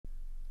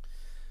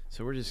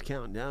So we're just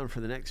counting down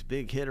for the next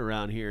big hit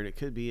around here, and it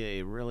could be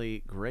a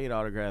really great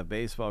autograph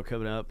baseball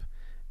coming up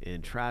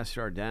in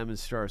Tristar Diamond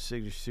Star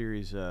Signature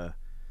Series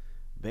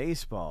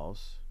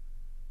baseballs.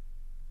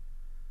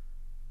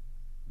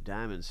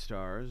 Diamond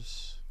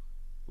Stars.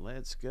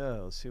 Let's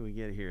go. Let's see what we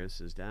get here. This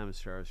is Diamond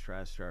Stars,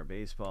 Tristar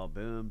Baseball.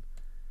 Boom.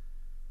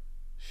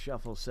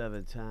 Shuffle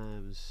 7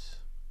 times.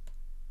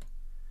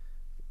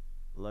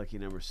 Lucky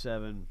number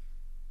 7.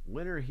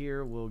 Winner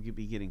here will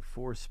be getting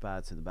 4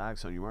 spots in the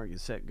box. On your mark,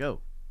 get set,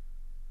 go.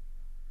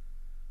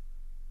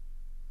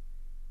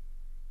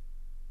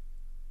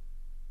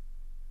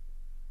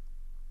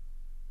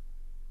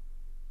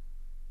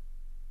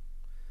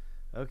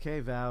 Okay,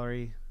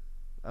 Valerie.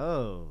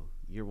 Oh,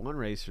 your one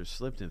racer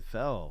slipped and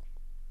fell.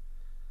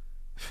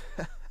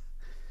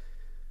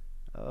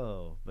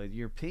 Oh, but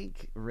your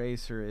pink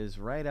racer is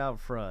right out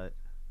front.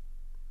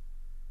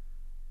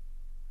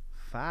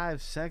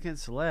 5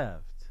 seconds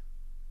left.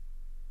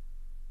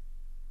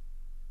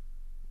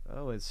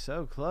 Oh, it's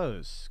so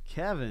close.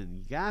 Kevin,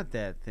 you got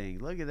that thing.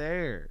 Look at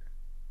there.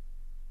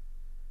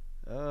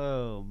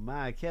 Oh,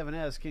 my. Kevin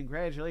S.,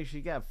 congratulations.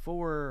 You got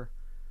 4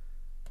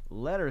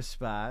 letter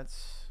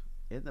spots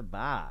in the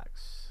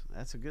box.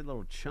 That's a good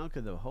little chunk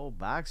of the whole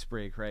box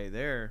break right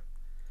there.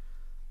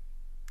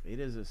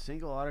 It is a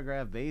single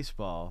autograph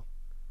baseball,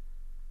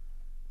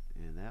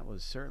 and that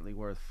was certainly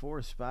worth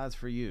 4 spots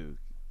for you.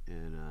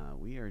 And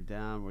we are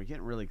down. We're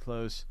getting really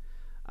close.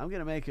 I'm going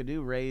to make a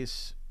new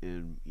race,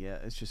 and yeah,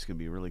 it's just going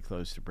to be really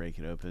close to break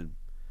it open.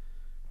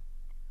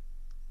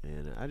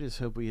 And I just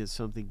hope we get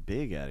something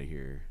big out of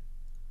here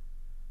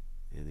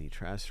in the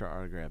Tristar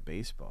autograph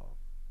baseball.